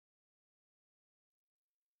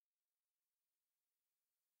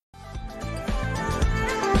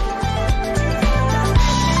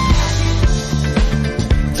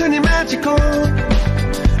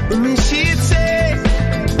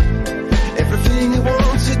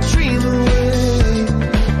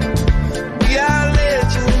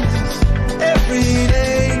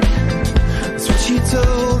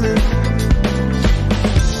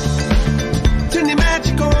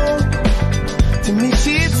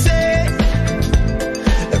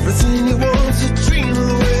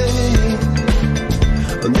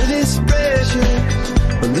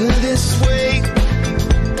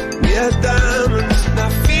are diamonds. And I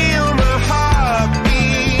feel my heart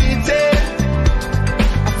beating.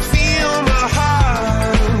 I feel my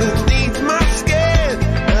heart underneath my skin.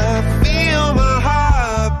 I feel my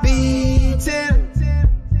heart beating.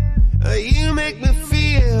 You make me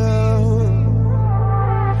feel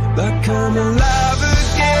like I'm alive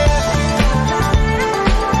again.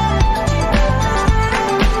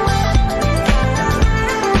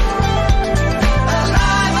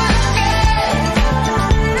 Alive again.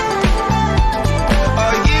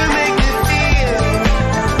 Oh, you make me feel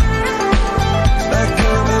like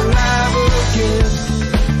I'm alive again.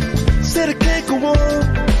 Said I can't go on,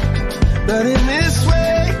 not in this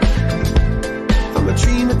way. I'm a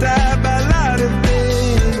dream that died by light of day.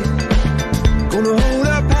 Gonna hold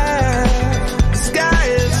up high the sky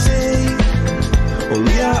and say,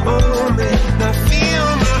 only I own it. And I feel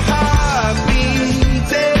my heart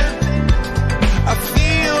beating. I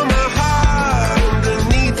feel my heart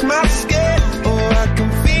underneath my skin. Oh, I can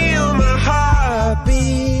feel my heart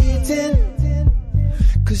beating.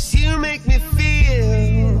 'Cause you make me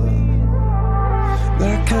feel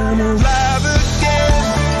like I'm alive again.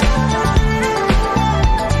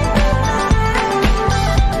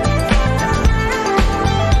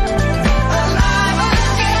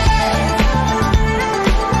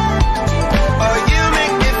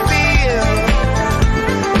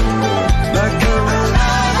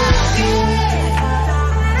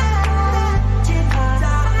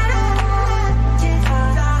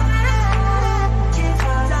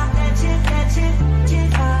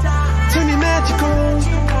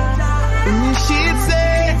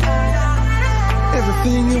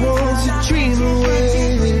 Everything you want to dream away.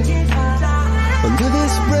 Under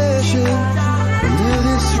this pressure, under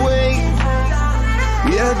this weight,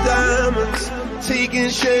 we are diamonds taking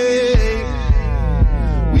shape.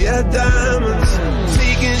 We are diamonds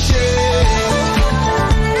taking shape.